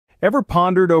Ever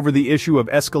pondered over the issue of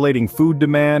escalating food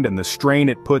demand and the strain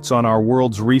it puts on our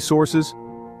world's resources?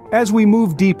 As we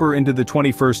move deeper into the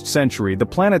 21st century, the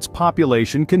planet's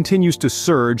population continues to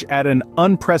surge at an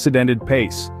unprecedented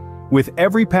pace. With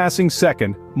every passing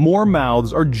second, more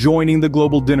mouths are joining the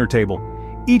global dinner table,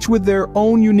 each with their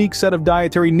own unique set of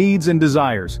dietary needs and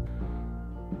desires.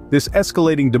 This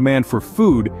escalating demand for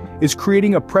food is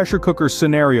creating a pressure cooker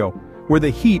scenario where the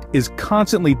heat is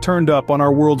constantly turned up on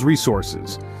our world's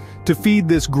resources. To feed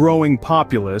this growing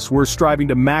populace, we're striving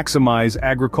to maximize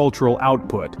agricultural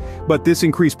output, but this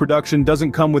increased production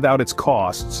doesn't come without its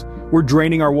costs. We're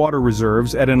draining our water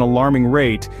reserves at an alarming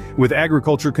rate, with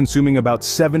agriculture consuming about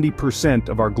 70%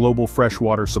 of our global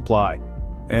freshwater supply.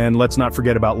 And let's not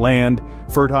forget about land.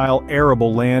 Fertile,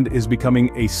 arable land is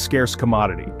becoming a scarce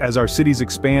commodity. As our cities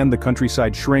expand, the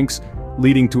countryside shrinks,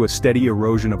 leading to a steady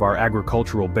erosion of our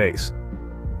agricultural base.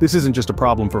 This isn't just a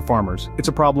problem for farmers, it's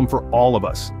a problem for all of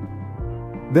us.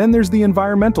 Then there's the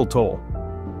environmental toll.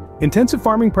 Intensive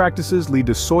farming practices lead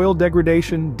to soil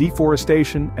degradation,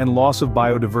 deforestation, and loss of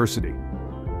biodiversity.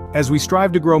 As we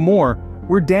strive to grow more,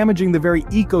 we're damaging the very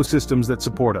ecosystems that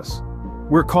support us.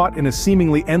 We're caught in a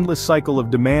seemingly endless cycle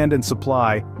of demand and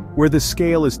supply, where the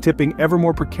scale is tipping ever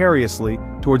more precariously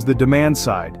towards the demand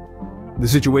side. The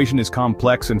situation is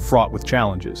complex and fraught with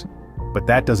challenges, but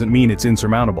that doesn't mean it's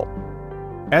insurmountable.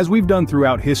 As we've done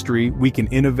throughout history, we can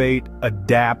innovate,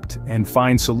 adapt, and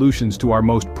find solutions to our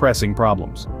most pressing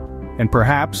problems. And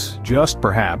perhaps, just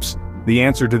perhaps, the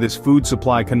answer to this food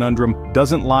supply conundrum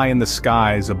doesn't lie in the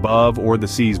skies above or the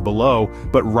seas below,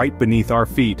 but right beneath our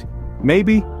feet.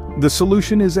 Maybe the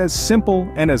solution is as simple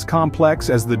and as complex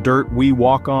as the dirt we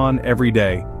walk on every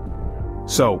day.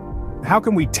 So, how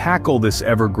can we tackle this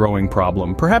ever-growing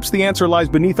problem? Perhaps the answer lies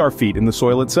beneath our feet in the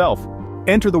soil itself.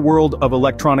 Enter the world of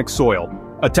electronic soil,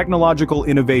 a technological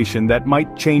innovation that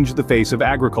might change the face of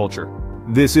agriculture.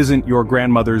 This isn't your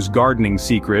grandmother's gardening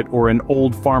secret or an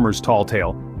old farmer's tall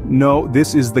tale. No,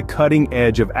 this is the cutting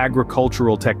edge of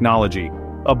agricultural technology,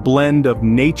 a blend of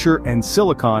nature and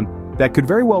silicon that could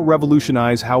very well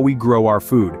revolutionize how we grow our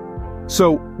food.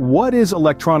 So, what is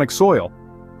electronic soil?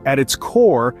 At its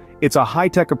core, it's a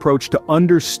high-tech approach to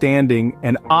understanding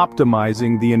and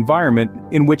optimizing the environment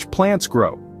in which plants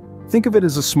grow. Think of it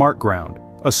as a smart ground,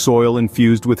 a soil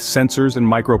infused with sensors and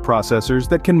microprocessors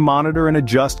that can monitor and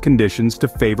adjust conditions to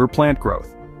favor plant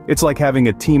growth. It's like having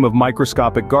a team of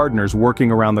microscopic gardeners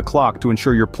working around the clock to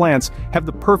ensure your plants have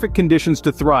the perfect conditions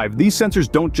to thrive. These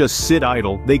sensors don't just sit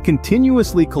idle, they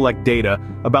continuously collect data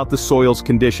about the soil's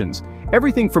conditions.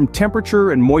 Everything from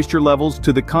temperature and moisture levels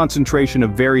to the concentration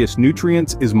of various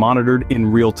nutrients is monitored in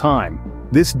real time.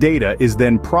 This data is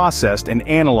then processed and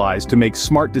analyzed to make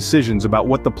smart decisions about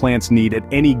what the plants need at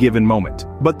any given moment.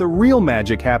 But the real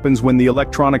magic happens when the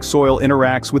electronic soil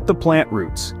interacts with the plant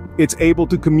roots. It's able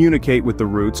to communicate with the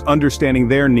roots, understanding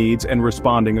their needs and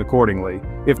responding accordingly.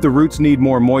 If the roots need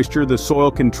more moisture, the soil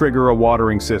can trigger a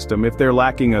watering system. If they're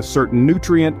lacking a certain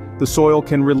nutrient, the soil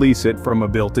can release it from a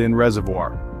built-in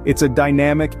reservoir. It's a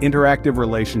dynamic, interactive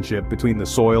relationship between the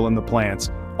soil and the plants,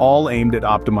 all aimed at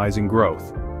optimizing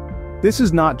growth. This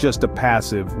is not just a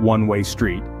passive, one-way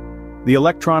street. The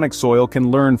electronic soil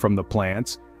can learn from the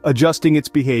plants, adjusting its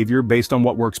behavior based on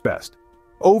what works best.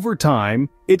 Over time,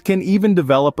 it can even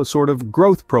develop a sort of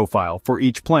growth profile for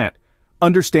each plant,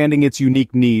 understanding its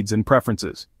unique needs and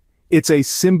preferences. It's a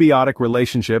symbiotic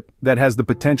relationship that has the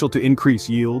potential to increase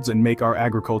yields and make our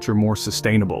agriculture more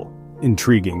sustainable.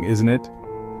 Intriguing, isn't it?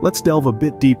 Let's delve a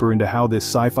bit deeper into how this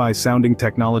sci-fi sounding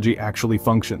technology actually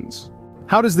functions.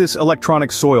 How does this electronic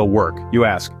soil work, you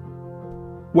ask?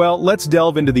 Well, let's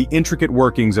delve into the intricate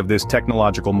workings of this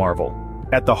technological marvel.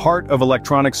 At the heart of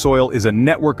electronic soil is a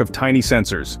network of tiny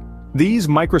sensors. These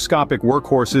microscopic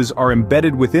workhorses are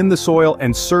embedded within the soil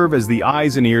and serve as the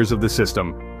eyes and ears of the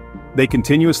system. They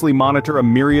continuously monitor a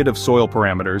myriad of soil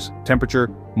parameters: temperature,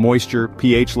 moisture,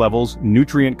 pH levels,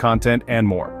 nutrient content, and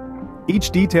more.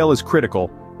 Each detail is critical,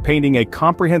 painting a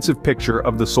comprehensive picture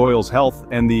of the soil's health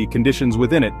and the conditions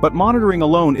within it, but monitoring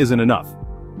alone isn't enough.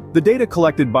 The data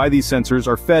collected by these sensors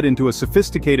are fed into a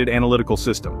sophisticated analytical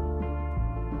system.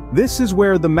 This is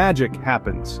where the magic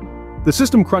happens. The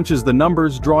system crunches the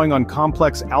numbers, drawing on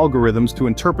complex algorithms to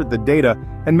interpret the data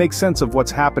and make sense of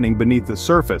what's happening beneath the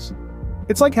surface.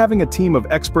 It's like having a team of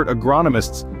expert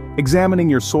agronomists examining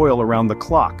your soil around the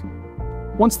clock.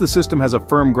 Once the system has a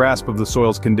firm grasp of the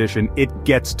soil's condition, it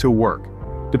gets to work.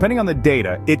 Depending on the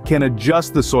data, it can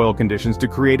adjust the soil conditions to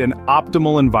create an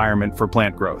optimal environment for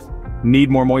plant growth. Need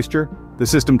more moisture? The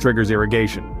system triggers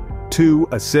irrigation. Too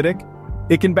acidic?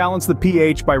 It can balance the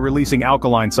pH by releasing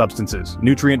alkaline substances.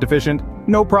 Nutrient deficient?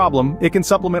 No problem, it can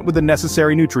supplement with the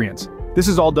necessary nutrients. This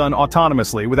is all done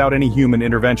autonomously without any human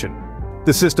intervention.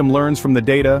 The system learns from the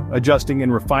data, adjusting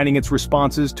and refining its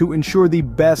responses to ensure the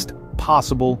best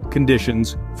possible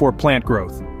conditions for plant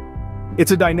growth.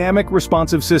 It's a dynamic,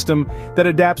 responsive system that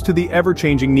adapts to the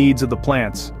ever-changing needs of the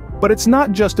plants. But it's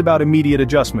not just about immediate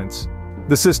adjustments.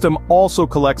 The system also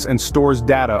collects and stores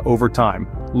data over time,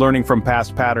 learning from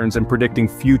past patterns and predicting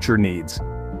future needs.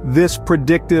 This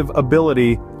predictive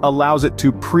ability allows it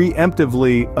to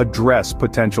preemptively address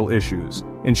potential issues,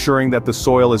 ensuring that the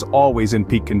soil is always in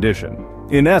peak condition.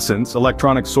 In essence,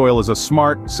 electronic soil is a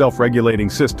smart, self-regulating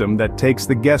system that takes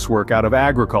the guesswork out of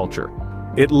agriculture.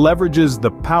 It leverages the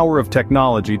power of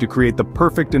technology to create the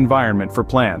perfect environment for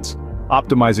plants,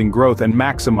 optimizing growth and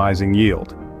maximizing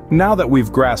yield. Now that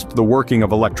we've grasped the working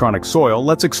of electronic soil,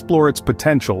 let's explore its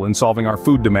potential in solving our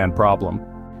food demand problem.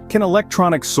 Can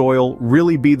electronic soil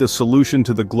really be the solution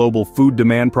to the global food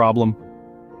demand problem?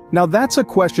 Now that's a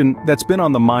question that's been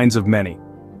on the minds of many.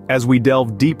 As we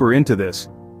delve deeper into this,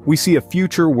 we see a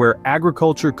future where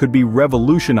agriculture could be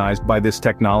revolutionized by this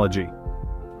technology.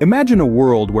 Imagine a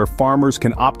world where farmers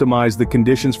can optimize the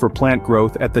conditions for plant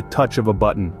growth at the touch of a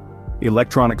button.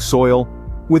 Electronic soil,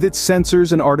 with its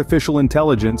sensors and artificial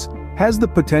intelligence, has the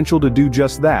potential to do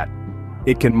just that.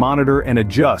 It can monitor and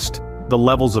adjust the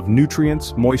levels of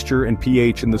nutrients, moisture, and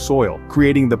pH in the soil,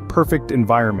 creating the perfect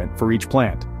environment for each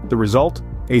plant. The result?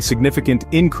 A significant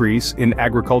increase in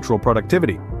agricultural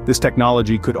productivity. This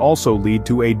technology could also lead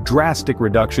to a drastic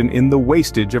reduction in the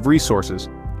wastage of resources.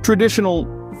 Traditional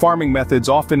farming methods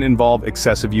often involve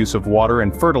excessive use of water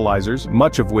and fertilizers,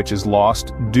 much of which is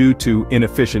lost due to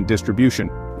inefficient distribution.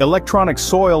 Electronic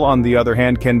soil, on the other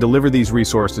hand, can deliver these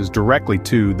resources directly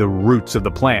to the roots of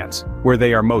the plants, where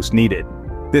they are most needed.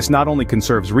 This not only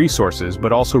conserves resources,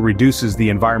 but also reduces the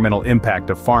environmental impact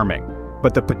of farming.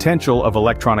 But the potential of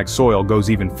electronic soil goes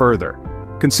even further.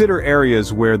 Consider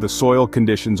areas where the soil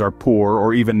conditions are poor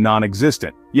or even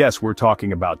non-existent. Yes, we're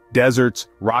talking about deserts,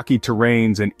 rocky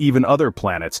terrains, and even other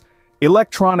planets.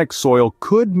 Electronic soil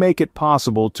could make it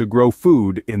possible to grow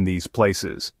food in these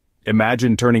places.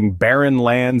 Imagine turning barren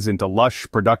lands into lush,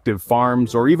 productive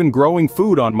farms, or even growing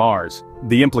food on Mars.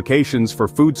 The implications for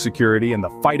food security and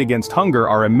the fight against hunger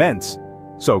are immense.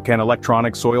 So can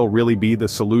electronic soil really be the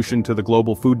solution to the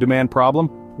global food demand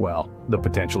problem? Well, the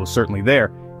potential is certainly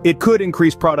there. It could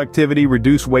increase productivity,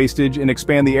 reduce wastage, and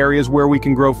expand the areas where we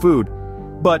can grow food.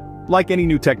 But, like any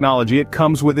new technology, it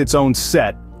comes with its own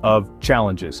set of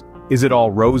challenges. Is it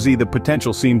all rosy? The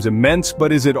potential seems immense,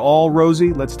 but is it all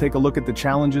rosy? Let's take a look at the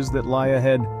challenges that lie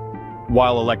ahead.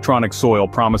 While electronic soil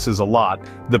promises a lot,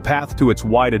 the path to its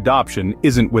wide adoption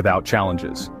isn't without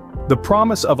challenges. The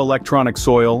promise of electronic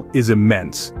soil is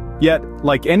immense. Yet,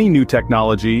 like any new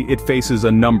technology, it faces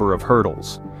a number of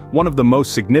hurdles. One of the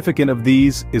most significant of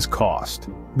these is cost.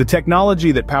 The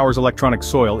technology that powers electronic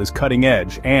soil is cutting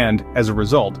edge and, as a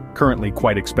result, currently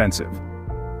quite expensive.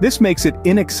 This makes it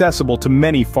inaccessible to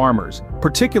many farmers,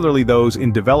 particularly those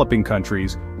in developing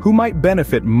countries who might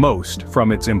benefit most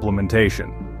from its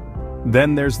implementation.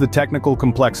 Then there's the technical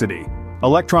complexity.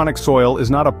 Electronic soil is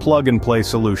not a plug-and-play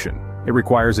solution. It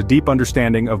requires a deep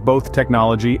understanding of both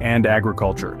technology and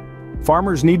agriculture.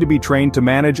 Farmers need to be trained to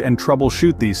manage and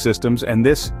troubleshoot these systems, and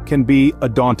this can be a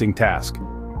daunting task.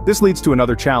 This leads to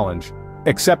another challenge: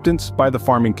 acceptance by the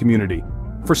farming community.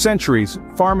 For centuries,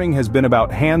 farming has been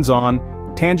about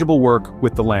hands-on, tangible work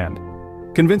with the land.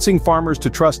 Convincing farmers to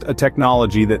trust a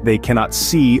technology that they cannot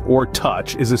see or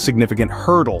touch is a significant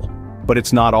hurdle, but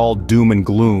it's not all doom and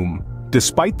gloom.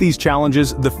 Despite these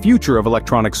challenges, the future of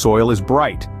electronic soil is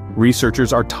bright.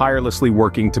 Researchers are tirelessly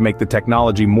working to make the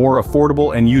technology more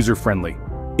affordable and user-friendly.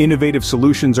 Innovative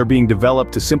solutions are being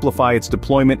developed to simplify its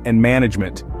deployment and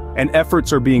management, and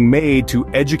efforts are being made to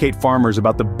educate farmers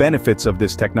about the benefits of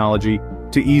this technology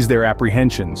to ease their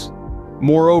apprehensions.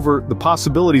 Moreover, the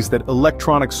possibilities that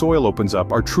electronic soil opens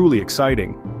up are truly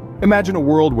exciting. Imagine a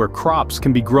world where crops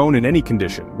can be grown in any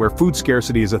condition, where food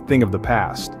scarcity is a thing of the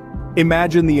past.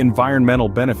 Imagine the environmental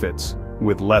benefits,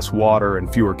 with less water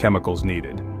and fewer chemicals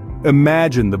needed.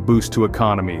 Imagine the boost to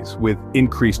economies, with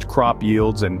increased crop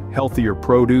yields and healthier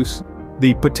produce.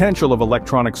 The potential of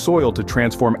electronic soil to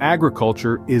transform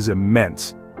agriculture is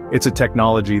immense. It's a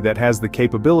technology that has the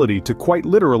capability to quite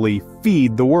literally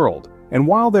feed the world. And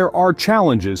while there are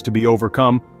challenges to be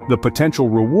overcome, the potential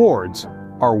rewards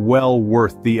are well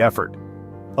worth the effort.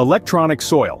 Electronic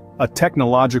soil, a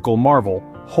technological marvel,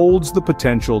 holds the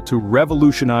potential to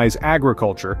revolutionize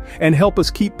agriculture and help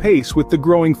us keep pace with the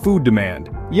growing food demand.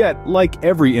 Yet, like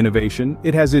every innovation,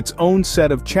 it has its own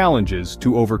set of challenges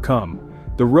to overcome.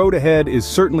 The road ahead is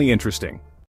certainly interesting,